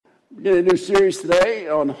We're going to do a series today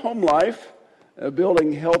on home life,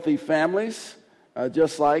 building healthy families.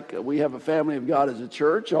 Just like we have a family of God as a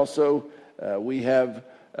church, also we have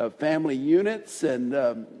family units, and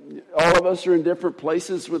all of us are in different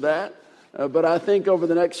places with that. But I think over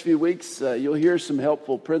the next few weeks, you'll hear some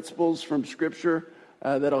helpful principles from Scripture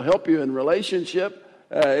that'll help you in relationship,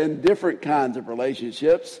 in different kinds of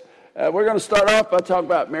relationships. We're going to start off by talking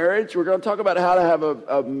about marriage. We're going to talk about how to have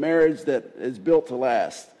a marriage that is built to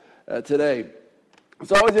last today.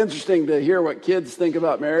 It's always interesting to hear what kids think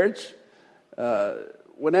about marriage.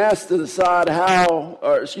 When asked to decide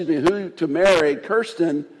who to marry,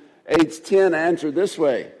 Kirsten, age 10, answered this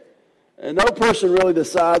way. And no person really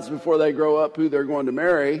decides before they grow up who they're going to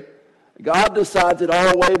marry. God decides it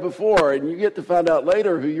all way before, and you get to find out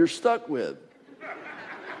later who you're stuck with.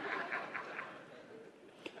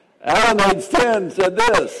 Alan, age 10, said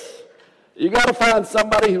this. You got to find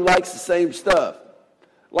somebody who likes the same stuff.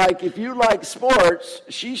 Like, if you like sports,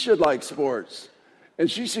 she should like sports. And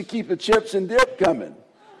she should keep the chips and dip coming.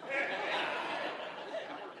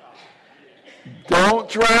 Don't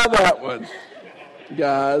try that one,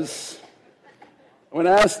 guys. When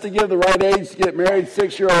asked to give the right age to get married,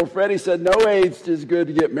 6-year-old Freddie said, no age is good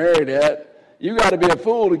to get married at. You got to be a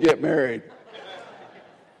fool to get married.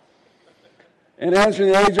 And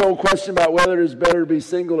answering the age-old question about whether it is better to be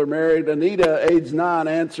single or married, Anita, age 9,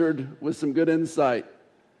 answered with some good insight.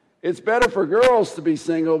 It's better for girls to be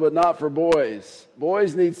single, but not for boys.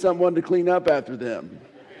 Boys need someone to clean up after them.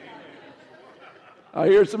 I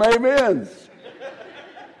hear some amens.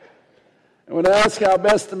 And when asked how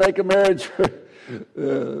best to make a marriage work,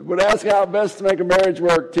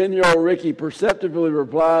 10-year-old Ricky perceptively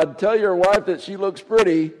replied, tell your wife that she looks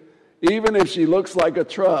pretty, even if she looks like a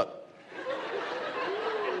truck.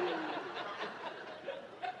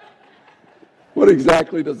 What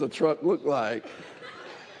exactly does a truck look like?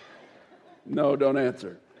 No, don't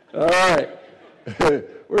answer. All right.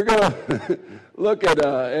 We're going to look at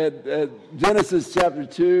Genesis chapter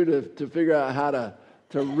 2 to figure out how to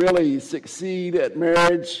really succeed at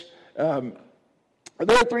marriage. There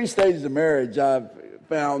are 3 stages of marriage I've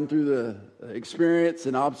found through the experience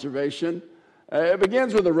and observation. It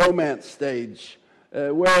begins with the romance stage,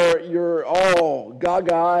 where you're all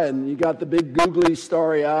gaga and you got the big googly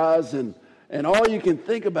starry eyes, and all you can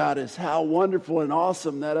think about is how wonderful and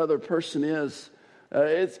awesome that other person is.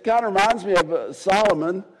 It kind of reminds me of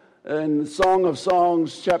Solomon in Song of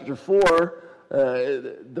Songs, chapter 4.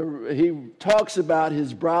 He talks about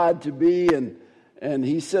his bride-to-be, and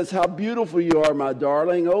he says, how beautiful you are, my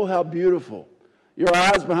darling. Oh, how beautiful. Your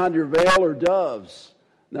eyes behind your veil are doves.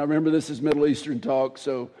 Now, remember, this is Middle Eastern talk,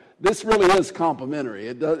 so this really is complimentary.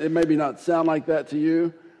 It maybe not sound like that to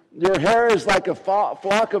you. Your hair is like a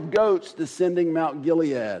flock of goats descending Mount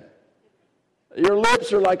Gilead. Your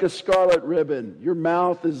lips are like a scarlet ribbon. Your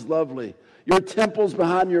mouth is lovely. Your temples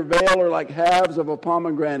behind your veil are like halves of a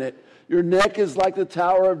pomegranate. Your neck is like the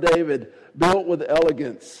Tower of David, built with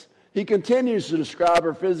elegance. He continues to describe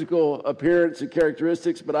her physical appearance and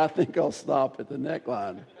characteristics, but I think I'll stop at the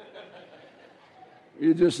neckline.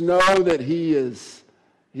 You just know that he's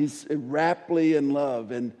raptly in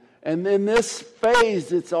love. And in this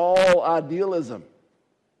phase, it's all idealism.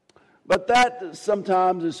 But that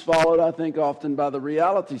sometimes is followed, I think, often by the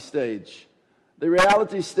reality stage. The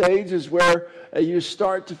reality stage is where you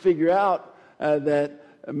start to figure out that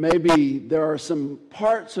maybe there are some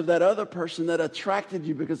parts of that other person that attracted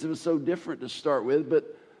you because it was so different to start with,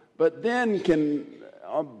 but then can,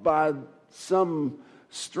 by some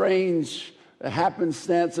strange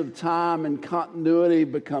happenstance of time and continuity,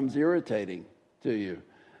 becomes irritating to you.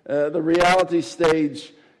 The reality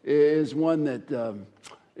stage is one that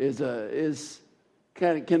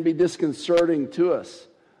can be disconcerting to us.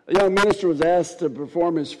 A young minister was asked to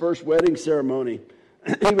perform his first wedding ceremony.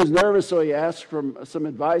 He was nervous, so he asked for some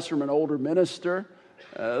advice from an older minister.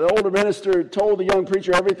 The older minister told the young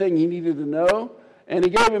preacher everything he needed to know, and he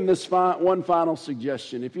gave him this one final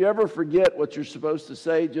suggestion. If you ever forget what you're supposed to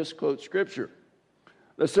say, just quote Scripture.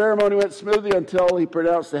 The ceremony went smoothly until he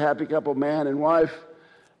pronounced the happy couple, man and wife.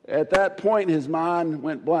 At that point, his mind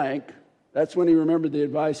went blank. That's when he remembered the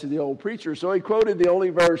advice of the old preacher. So he quoted the only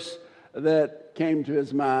verse that came to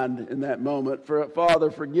his mind in that moment. Father,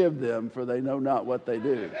 forgive them, for they know not what they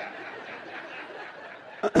do.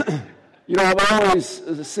 I've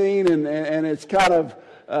always seen, and it's kind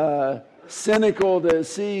of cynical to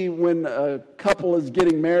see when a couple is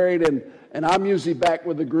getting married, and I'm usually back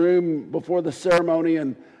with the groom before the ceremony,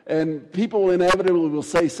 and people inevitably will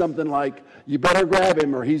say something like, you better grab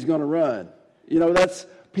him or he's going to run. That's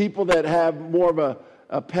people that have more of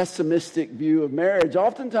a pessimistic view of marriage.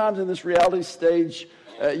 Oftentimes in this reality stage,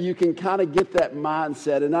 you can kind of get that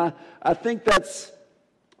mindset. And I think that's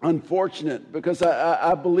unfortunate, because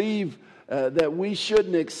I believe that we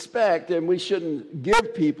shouldn't expect and we shouldn't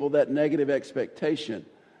give people that negative expectation.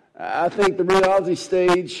 I think the reality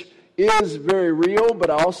stage is very real, but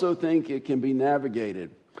I also think it can be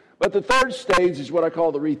navigated. But the third stage is what I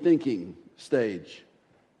call the rethinking stage.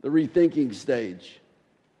 The rethinking stage.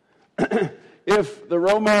 If the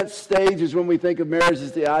romance stage is when we think of marriage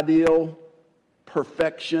as the ideal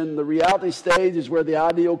perfection, the reality stage is where the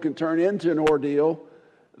ideal can turn into an ordeal.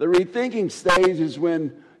 The rethinking stage is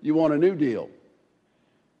when you want a new deal.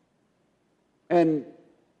 And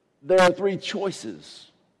there are three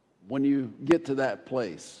choices when you get to that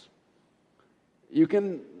place. You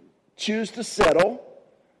can choose to settle.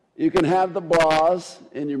 You can have the blahs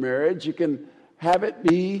in your marriage. You can have it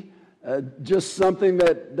be just something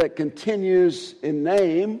that continues in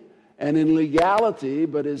name and in legality,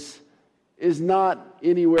 but is not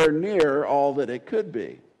anywhere near all that it could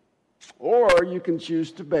be. Or you can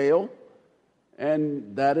choose to bail,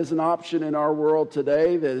 and that is an option in our world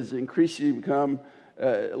today that has increasingly become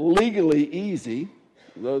legally easy,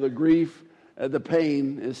 though the grief, the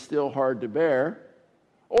pain is still hard to bear.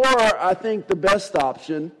 Or I think the best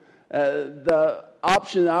option, the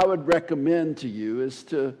option I would recommend to you, is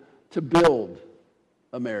to build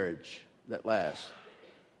a marriage that lasts.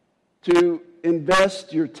 To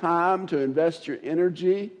invest your time, to invest your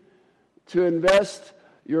energy, to invest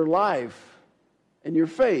your life and your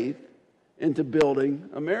faith into building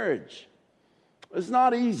a marriage. It's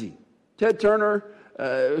not easy. Ted Turner,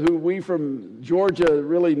 who we from Georgia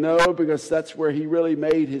really know because that's where he really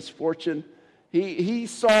made his fortune, he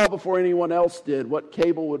saw before anyone else did what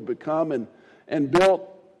cable would become and built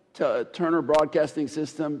Turner Broadcasting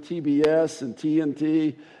System, TBS and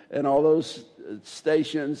TNT and all those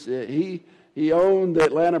stations. He owned the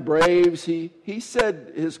Atlanta Braves. He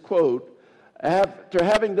said his quote, after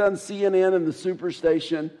having done CNN and the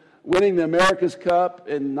Superstation, winning the America's Cup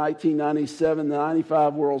in 1997, the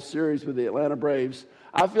 95 World Series with the Atlanta Braves,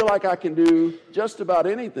 I feel like I can do just about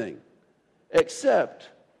anything except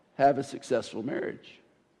have a successful marriage.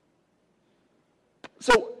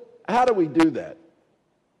 So how do we do that?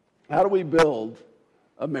 How do we build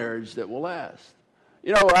a marriage that will last?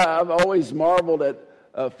 You know, I've always marveled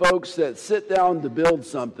at folks that sit down to build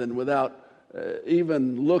something without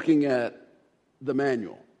even looking at the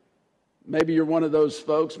manual. Maybe you're one of those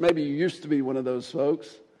folks. Maybe you used to be one of those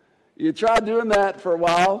folks. You try doing that for a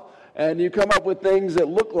while, and you come up with things that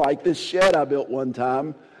look like this shed I built one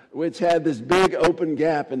time, which had this big open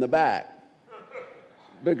gap in the back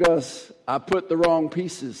because I put the wrong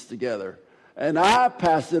pieces together. And I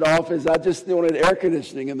passed it off as I just wanted air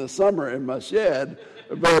conditioning in the summer in my shed,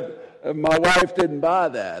 but my wife didn't buy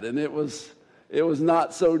that, and it was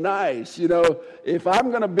not so nice. You know, if I'm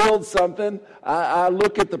going to build something, I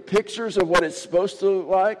look at the pictures of what it's supposed to look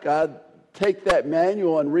like. I take that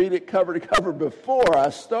manual and read it cover to cover before I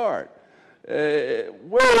start.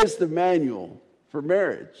 Where is the manual for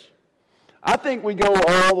marriage? I think we go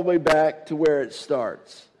all the way back to where it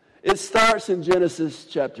starts. It starts in Genesis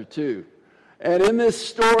chapter 2. And in this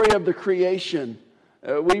story of the creation,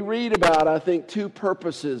 we read about, I think, two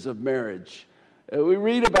purposes of marriage. We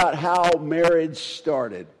read about how marriage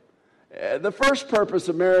started. The first purpose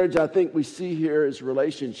of marriage, I think we see here, is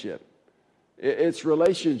relationship. It's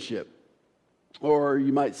relationship, or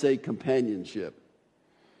you might say companionship.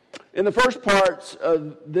 In the first parts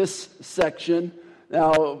of this section,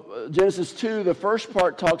 now Genesis 2, the first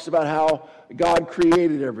part talks about how God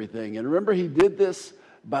created everything. And remember, he did this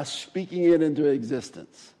by speaking it into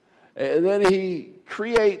existence. And then he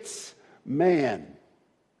creates man.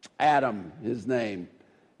 Adam, his name.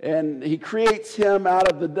 And he creates him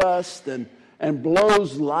out of the dust and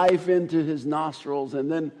blows life into his nostrils.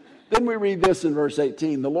 And then we read this in verse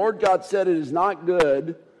 18. The Lord God said, it is not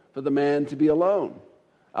good for the man to be alone.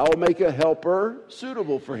 I will make a helper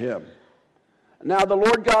suitable for him. Now the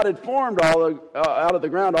Lord God had formed out of the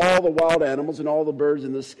ground all the wild animals and all the birds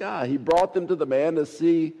in the sky. He brought them to the man to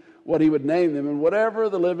see what he would name them. And whatever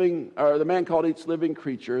the man called each living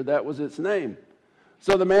creature, that was its name.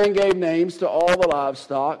 So the man gave names to all the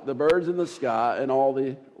livestock, the birds in the sky, and all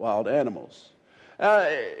the wild animals.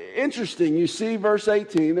 Interesting, you see verse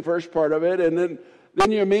 18, the first part of it, and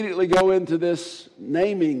then you immediately go into this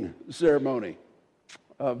naming ceremony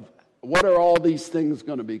of what are all these things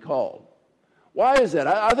going to be called. Why is that?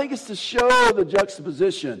 I think it's to show the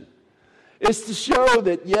juxtaposition. It's to show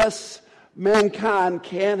that, yes, mankind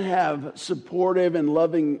can have supportive and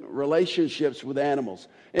loving relationships with animals.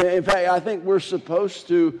 In fact, I think we're supposed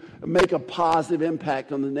to make a positive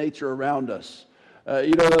impact on the nature around us.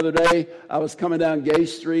 The other day, I was coming down Gay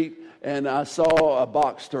Street, and I saw a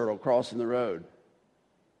box turtle crossing the road.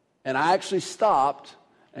 And I actually stopped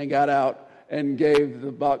and got out and gave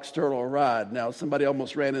the box turtle a ride. Now, somebody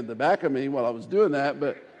almost ran in the back of me while I was doing that,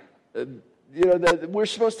 but we're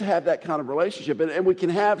supposed to have that kind of relationship, and we can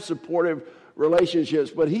have supportive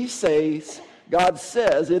relationships. But God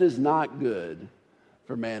says it is not good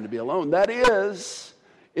for man to be alone. That is,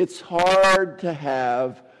 it's hard to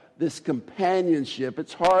have this companionship.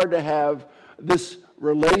 It's hard to have this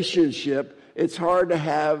relationship. It's hard to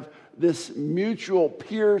have this mutual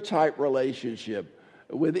peer-type relationship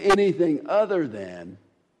with anything other than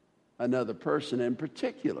another person. In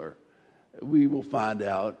particular, we will find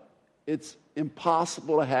out it's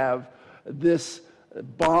impossible to have this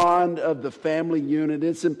bond of the family unit.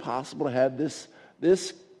 It's impossible to have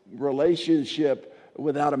this relationship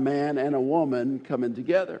without a man and a woman coming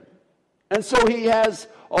together. And so he has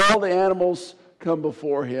all the animals come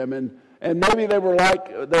before him, and maybe they were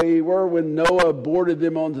like they were when Noah boarded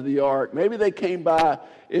them onto the ark. Maybe they came by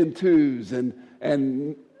in twos,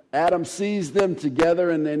 and Adam sees them together,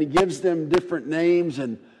 and then he gives them different names,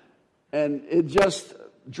 and it just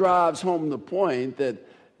drives home the point that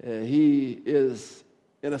he is,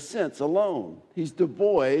 in a sense, alone. He's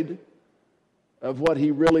devoid of what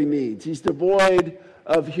he really needs. He's devoid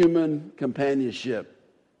of human companionship.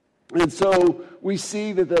 And so we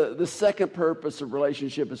see that the second purpose of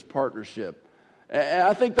relationship is partnership. And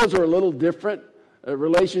I think those are a little different, a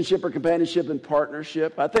relationship or companionship and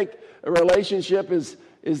partnership. I think a relationship is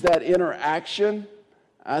that interaction.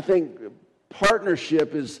 I think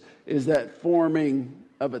partnership is that forming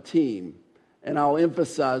of a team. And I'll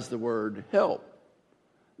emphasize the word help.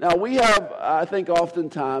 Now, we have, I think,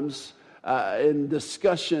 oftentimes in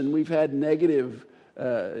discussion, we've had negative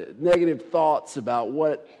thoughts about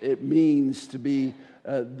what it means to be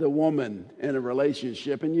the woman in a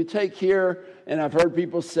relationship. And you take here, and I've heard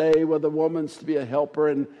people say, well, the woman's to be a helper,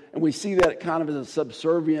 and we see that kind of as a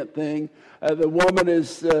subservient thing. The woman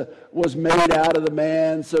was made out of the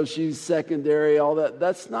man, so she's secondary, all that.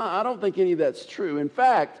 That's not, I don't think any of that's true. In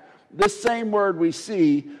fact, this same word we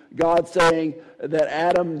see, God saying that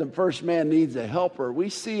Adam, the first man, needs a helper, we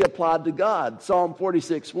see applied to God. Psalm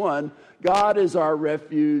 46:1, God is our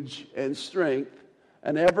refuge and strength,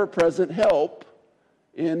 an ever-present help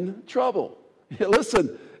in trouble.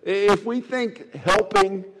 Listen, if we think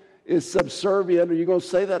helping is subservient, are you going to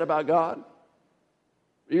say that about God?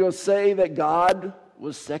 Are you going to say that God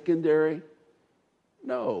was secondary?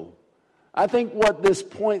 No. I think what this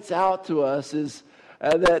points out to us is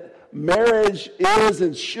that marriage is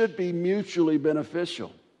and should be mutually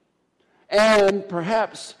beneficial. And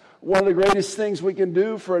perhaps one of the greatest things we can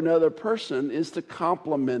do for another person is to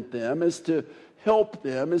compliment them, is to help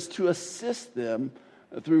them, is to assist them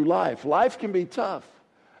through life. Life can be tough.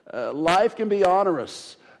 Life can be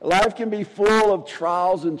onerous. Life can be full of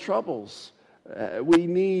trials and troubles. We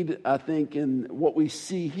need, I think, in what we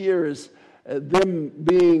see here is them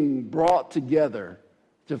being brought together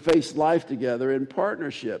to face life together in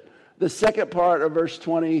partnership. The second part of verse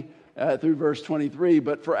 20 through verse 23,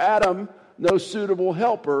 but for Adam, no suitable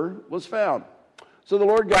helper was found. So the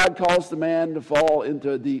Lord God caused the man to fall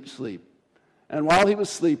into a deep sleep. And while he was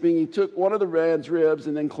sleeping, he took one of the man's ribs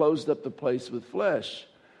and then closed up the place with flesh.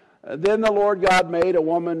 Then the Lord God made a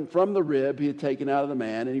woman from the rib he had taken out of the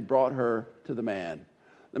man, and he brought her to the man.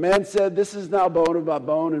 The man said, "This is now bone of my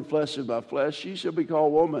bone and flesh of my flesh. She shall be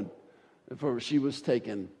called woman, for she was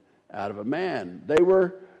taken out of a man." They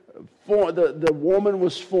were the woman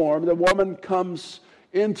was formed. The woman comes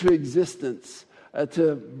into existence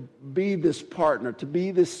to be this partner, to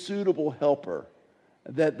be this suitable helper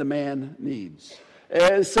that the man needs.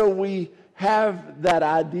 And so we have that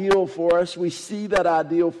ideal for us. We see that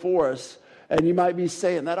ideal for us. And you might be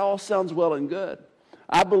saying, that all sounds well and good.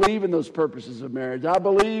 I believe in those purposes of marriage. I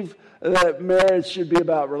believe that marriage should be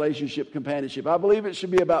about relationship, companionship. I believe it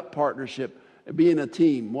should be about partnership, being a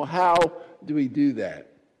team. Well, how do we do that?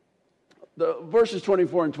 The verses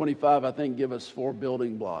 24 and 25, I think, give us 4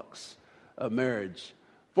 building blocks of marriage.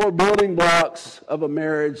 4 building blocks of a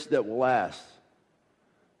marriage that will last.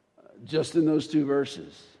 Just in those 2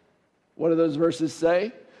 verses. What do those verses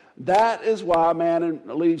say? That is why a man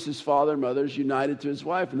leaves his father and mother, is united to his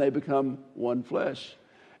wife, and they become one flesh.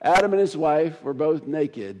 Adam and his wife were both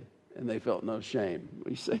naked, and they felt no shame.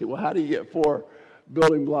 We say, well, how do you get 4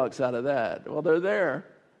 building blocks out of that? Well, they're there.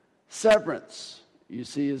 Severance. you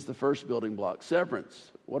see is the first building block,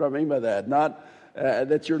 severance. What do I mean by that? Not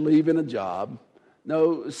that you're leaving a job.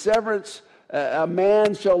 No, severance, a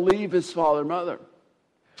man shall leave his father and mother.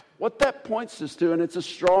 What that points us to, and it's a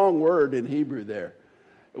strong word in Hebrew there,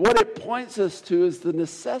 what it points us to is the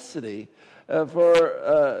necessity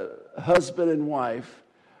for husband and wife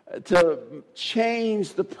to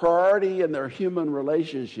change the priority in their human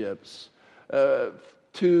relationships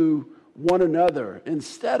to one another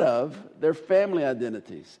instead of their family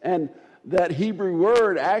identities. And that Hebrew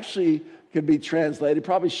word actually could be translated,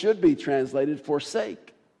 probably should be translated,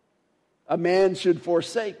 forsake. A man should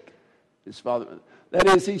forsake his father. That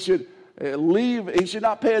is, he should leave, he should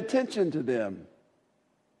not pay attention to them.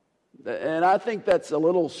 And I think that's a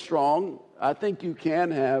little strong. I think you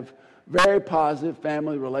can have very positive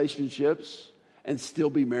family relationships and still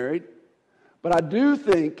be married. But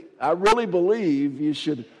I really believe you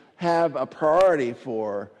should have a priority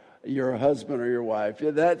for your husband or your wife.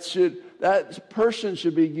 That person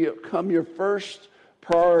should become your first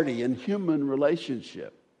priority in human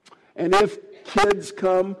relationship. And if kids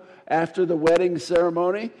come after the wedding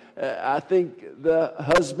ceremony, I think the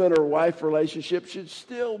husband or wife relationship should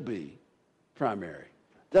still be primary.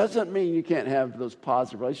 Doesn't mean you can't have those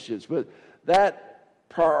positive relationships, but that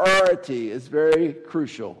priority is very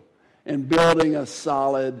crucial in building a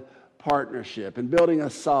solid partnership and building a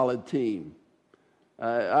solid team.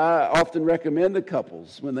 I often recommend to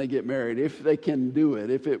couples when they get married, if they can do it,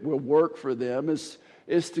 if it will work for them, is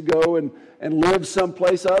to go and live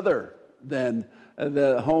someplace other than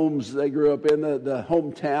the homes they grew up in, the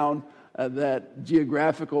hometown, that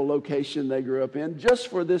geographical location they grew up in, just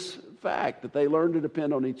for this fact that they learn to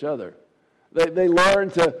depend on each other. They learn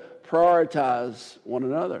to prioritize one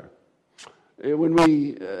another. When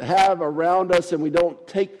we have around us and we don't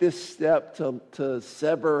take this step to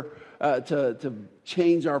sever, to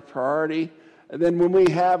change our priority, and then when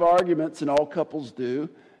we have arguments, and all couples do,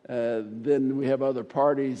 then we have other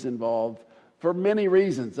parties involved. For many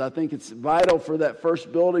reasons, I think it's vital for that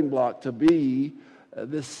first building block to be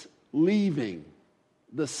this leaving,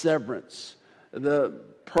 the severance, the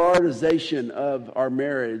prioritization of our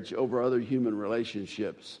marriage over other human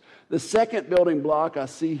relationships. The second building block I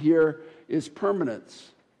see here is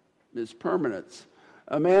permanence. Is permanence.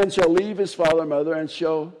 A man shall leave his father and mother and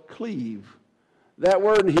shall cleave. That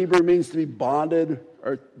word in Hebrew means to be bonded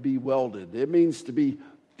or be welded. It means to be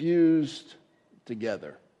fused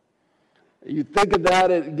together. You think of that,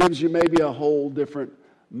 it gives you maybe a whole different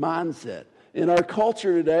mindset. In our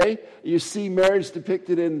culture today, you see marriage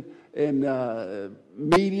depicted in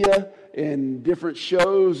media, in different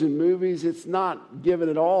shows and movies. It's not given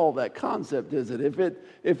at all that concept, is it?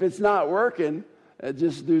 If it's not working,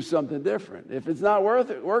 just do something different. If it's not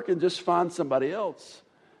working, just find somebody else.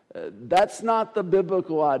 That's not the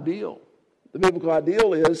biblical ideal. The biblical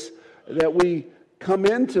ideal is that we come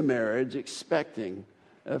into marriage expecting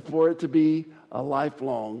for it to be a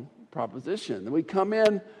lifelong proposition. We come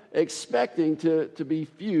in expecting to be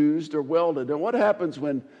fused or welded. And what happens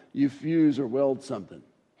when you fuse or weld something?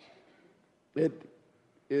 It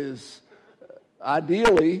is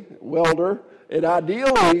ideally,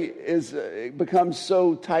 it becomes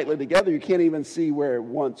so tightly together you can't even see where it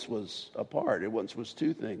once was apart. It once was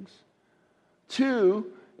two things.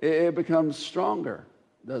 Two, it becomes stronger,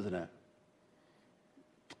 doesn't it?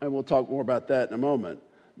 And we'll talk more about that in a moment.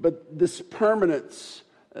 But this permanence,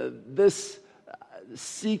 this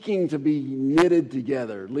seeking to be knitted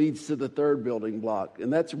together leads to the third building block,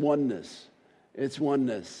 and that's oneness. It's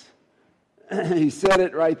oneness. He said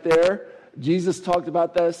it right there. Jesus talked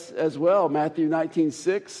about this as well. Matthew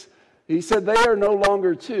 19:6. He said, "They are no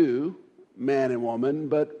longer two, man and woman,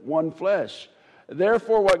 but one flesh.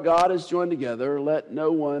 Therefore, what God has joined together, let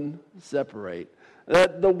no one separate."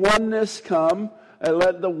 Let the oneness come, and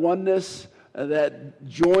let the oneness, that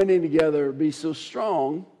joining together, be so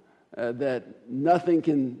strong that nothing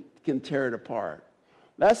can tear it apart.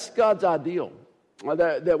 That's God's ideal,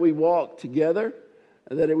 that we walk together,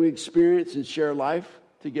 that we experience and share life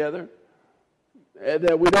together,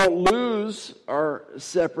 that we don't lose our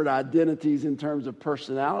separate identities in terms of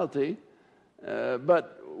personality,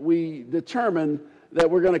 but we determine that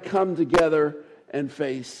we're going to come together and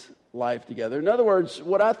face life together. In other words,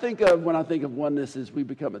 what I think of when I think of oneness is we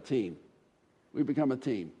become a team. We become a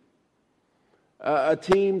team. A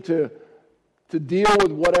team to deal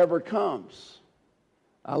with whatever comes.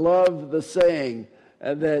 I love the saying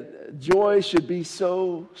that joy should be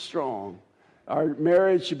so strong, our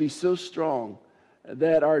marriage should be so strong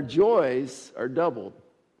that our joys are doubled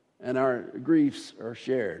and our griefs are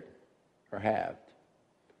shared or halved.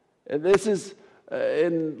 And this is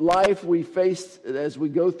in life we face, as we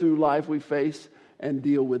go through life, we face and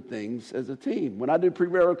deal with things as a team. When I do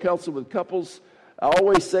premarital counsel with couples, I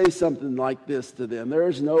always say something like this to them. There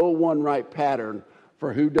is no one right pattern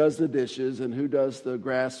for who does the dishes and who does the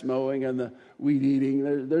grass mowing and the weed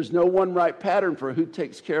eating. There's no one right pattern for who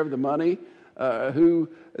takes care of the money, who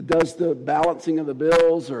does the balancing of the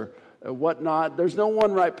bills or whatnot. There's no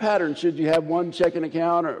one right pattern. Should you have one checking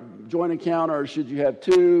account or joint account, or should you have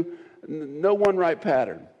two? No one right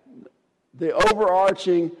pattern. The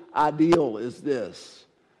overarching ideal is this,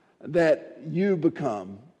 that you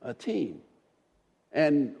become a team.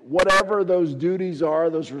 And whatever those duties are,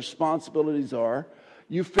 those responsibilities are,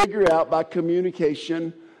 you figure out by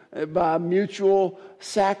communication, by mutual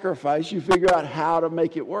sacrifice, you figure out how to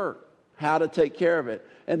make it work, how to take care of it.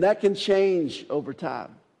 And that can change over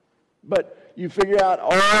time. But you figure out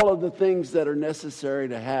all of the things that are necessary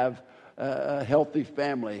to have a healthy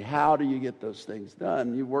family. How do you get those things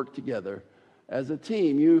done? You work together as a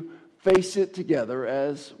team. You face it together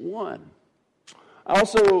as one. I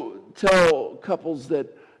also tell couples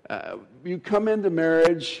that you come into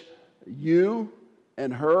marriage, you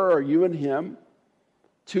and her or you and him,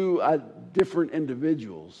 two different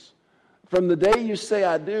individuals. From the day you say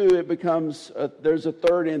I do, it becomes, there's a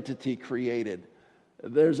third entity created.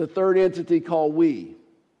 There's a third entity called we.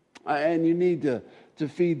 And you need to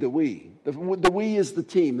feed the we. The we is the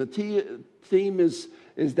team. The team is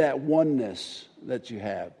that oneness that you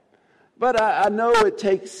have. But I know it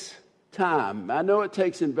takes time. I know it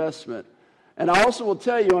takes investment. And I also will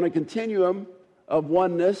tell you, on a continuum of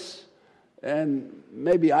oneness and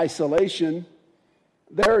maybe isolation,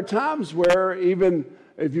 there are times where even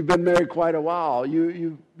if you've been married quite a while,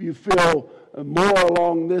 you feel more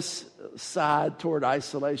along this side toward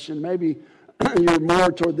isolation. Maybe you're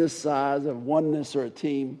more toward this side of oneness or a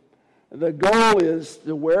team. The goal is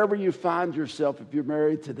to, wherever you find yourself, if you're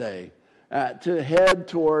married today, to head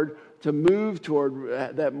toward, to move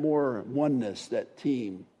toward that more oneness, that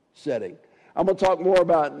team setting. I'm going to talk more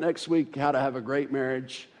about next week how to have a great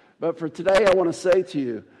marriage. But for today, I want to say to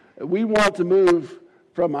you, we want to move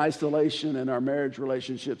from isolation in our marriage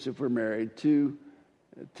relationships, if we're married, to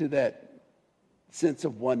that sense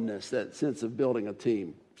of oneness, that sense of building a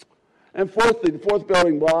team. And fourthly, the fourth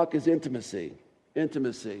building block is intimacy.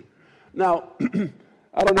 Intimacy. Now,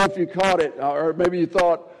 I don't know if you caught it, or maybe you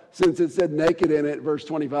thought, since it said naked in it, verse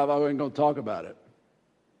 25, I wasn't going to talk about it.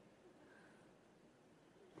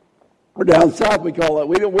 Or down south, we call it,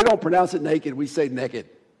 we don't pronounce it naked, we say naked.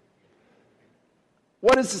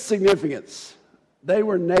 What is the significance? They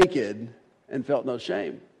were naked and felt no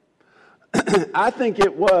shame. I think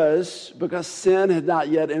it was because sin had not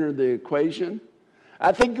yet entered the equation.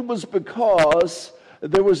 I think it was because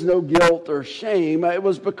there was no guilt or shame. It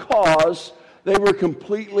was because they were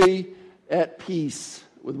completely at peace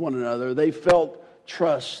with one another. They felt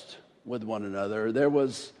trust with one another. There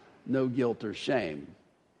was no guilt or shame.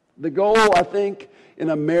 The goal, I think, in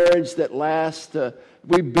a marriage that lasts,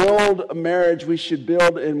 we build a marriage, we should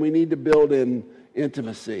build, and we need to build in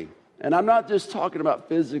intimacy. And I'm not just talking about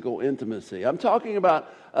physical intimacy. I'm talking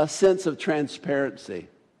about a sense of transparency.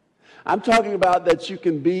 I'm talking about that you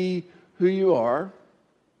can be who you are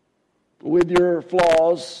with your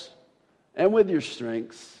flaws and with your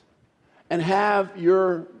strengths and have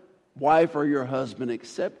your wife or your husband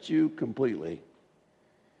accept you completely.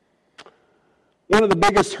 One of the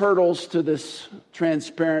biggest hurdles to this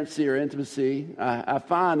transparency or intimacy I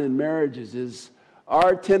find in marriages is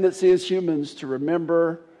our tendency as humans to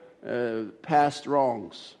remember past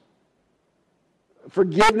wrongs.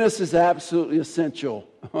 Forgiveness is absolutely essential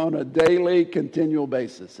on a daily, continual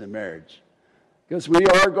basis in marriage, because we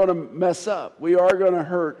are going to mess up. We are going to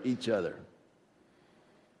hurt each other.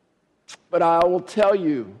 But I will tell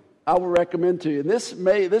you, I will recommend to you, and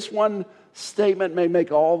this one statement may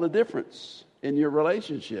make all the difference in your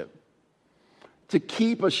relationship, to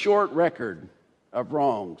keep a short record of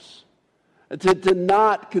wrongs, to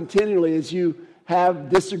not continually, as you have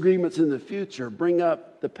disagreements in the future, bring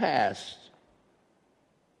up the past,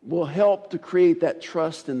 will help to create that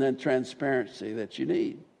trust and that transparency that you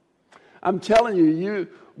need. I'm telling you, you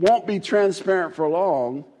won't be transparent for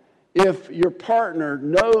long if your partner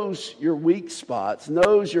knows your weak spots,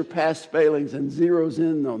 knows your past failings, and zeroes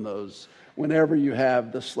in on those whenever you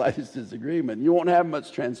have the slightest disagreement. You won't have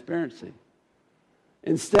much transparency.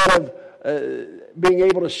 Instead of being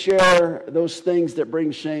able to share those things that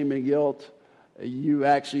bring shame and guilt, you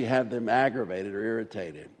actually have them aggravated or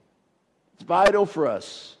irritated. It's vital for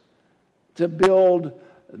us to build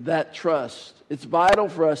that trust. It's vital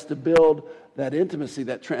for us to build that intimacy,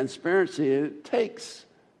 that transparency. It takes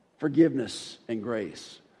forgiveness and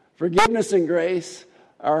grace. Forgiveness and grace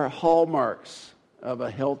are hallmarks of a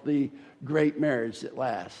healthy great marriage that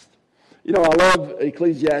lasts. You know, I love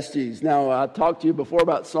Ecclesiastes. Now, I talked to you before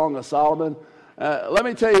about Song of Solomon. Let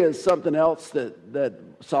me tell you something else that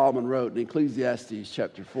Solomon wrote in Ecclesiastes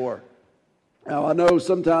chapter 4. Now, I know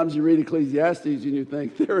sometimes you read Ecclesiastes and you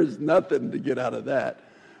think there is nothing to get out of that.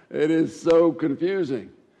 It is so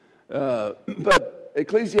confusing. But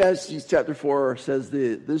Ecclesiastes chapter 4 says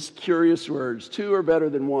this curious words, 2 are better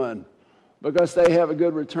than 1, because they have a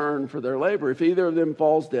good return for their labor. If either of them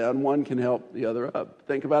falls down, one can help the other up.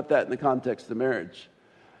 Think about that in the context of marriage.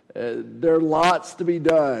 There are lots to be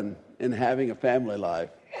done in having a family life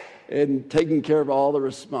and taking care of all the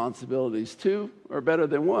responsibilities. 2 are better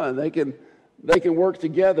than 1. They can work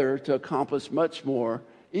together to accomplish much more,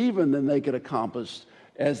 even than they could accomplish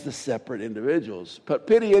as the separate individuals. But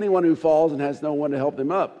pity anyone who falls and has no one to help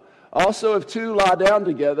them up. Also, if 2 lie down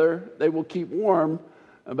together, they will keep warm.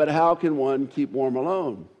 But how can one keep warm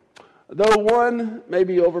alone? Though one may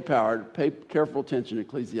be overpowered, pay careful attention to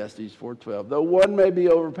Ecclesiastes 4:12. Though one may be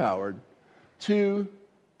overpowered, 2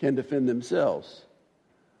 can defend themselves.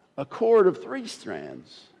 A cord of 3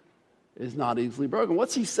 strands is not easily broken.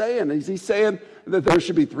 What's he saying? Is he saying that there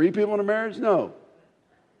should be 3 people in a marriage? No.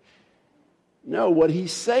 No, what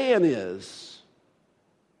he's saying is,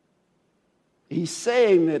 he's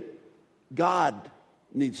saying that God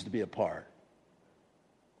needs to be a part.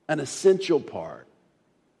 An essential part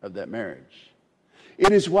of that marriage.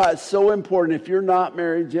 It is why it's so important, if you're not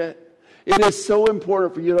married yet, it is so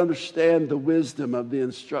important for you to understand the wisdom of the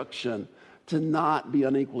instruction to not be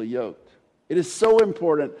unequally yoked. It is so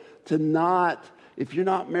important to not, if you're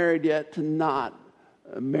not married yet, to not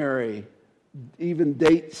marry, even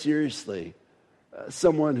date seriously,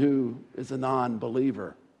 someone who is a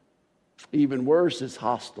non-believer. Even worse, is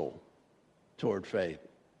hostile toward faith.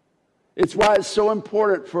 It's why it's so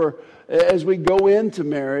important for, as we go into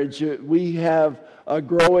marriage, we have a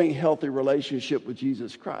growing, healthy relationship with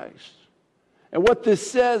Jesus Christ. And what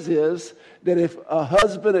this says is that if a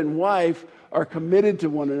husband and wife are committed to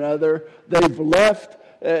one another, they've left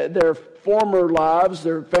their former lives,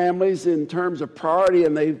 their families in terms of priority,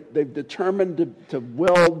 and they've determined to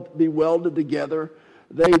be welded together.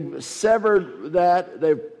 They've severed that.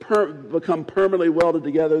 They've become permanently welded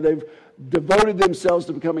together. They've devoted themselves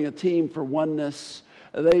to becoming a team for oneness.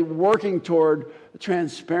 They're working toward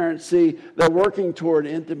transparency. They're working toward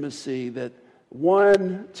intimacy, that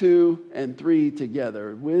 1, 2, and 3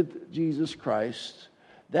 together with Jesus Christ,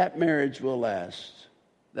 that marriage will last.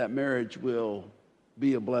 That marriage will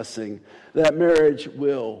be a blessing. That marriage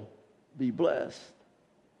will be blessed.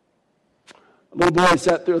 A little boy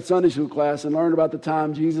sat through a Sunday school class and learned about the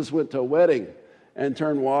time Jesus went to a wedding and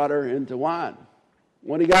turned water into wine.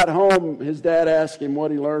 When he got home, his dad asked him what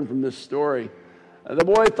he learned from this story. The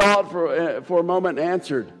boy thought for a moment and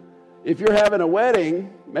answered, "If you're having a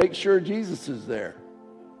wedding, make sure Jesus is there."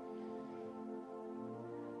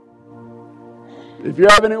 If you're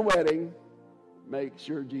having a wedding, make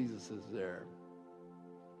sure Jesus is there.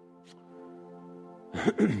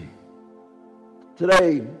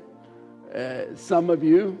 Today, some of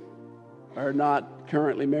you are not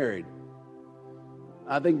currently married.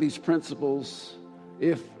 I think these principles,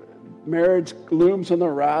 if marriage looms on the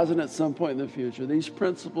horizon at some point in the future, these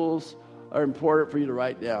principles are important for you to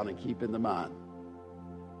write down and keep in the mind.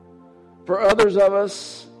 For others of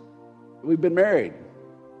us, we've been married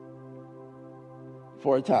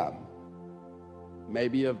for a time.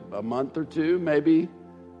 Maybe a month or 2, maybe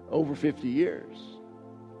over 50 years.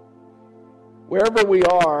 Wherever we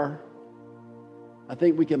are, I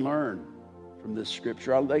think we can learn from this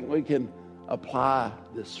scripture. I think we can apply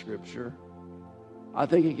this scripture. I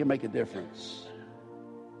think it can make a difference.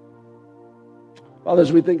 Father,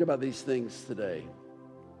 as we think about these things today,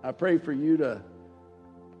 I pray for you to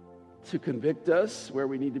convict us where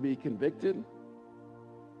we need to be convicted,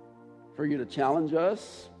 for you to challenge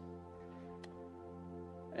us.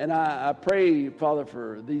 And I pray, Father,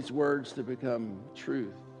 for these words to become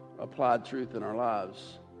truth, applied truth in our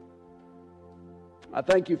lives. I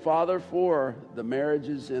thank you, Father, for the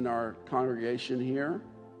marriages in our congregation here.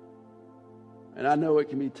 And I know it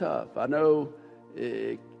can be tough. I know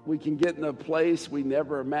we can get in a place we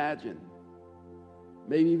never imagined.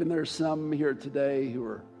 Maybe even there's some here today who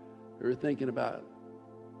are thinking about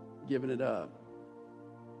giving it up.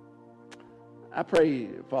 I pray,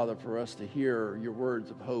 Father, for us to hear your words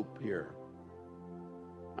of hope here.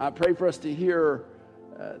 I pray for us to hear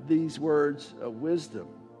these words of wisdom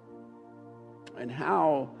and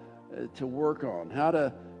how to work on, how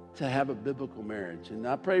to have a biblical marriage. And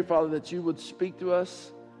I pray, Father, that you would speak to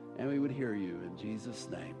us and we would hear you. In Jesus'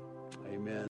 name, amen.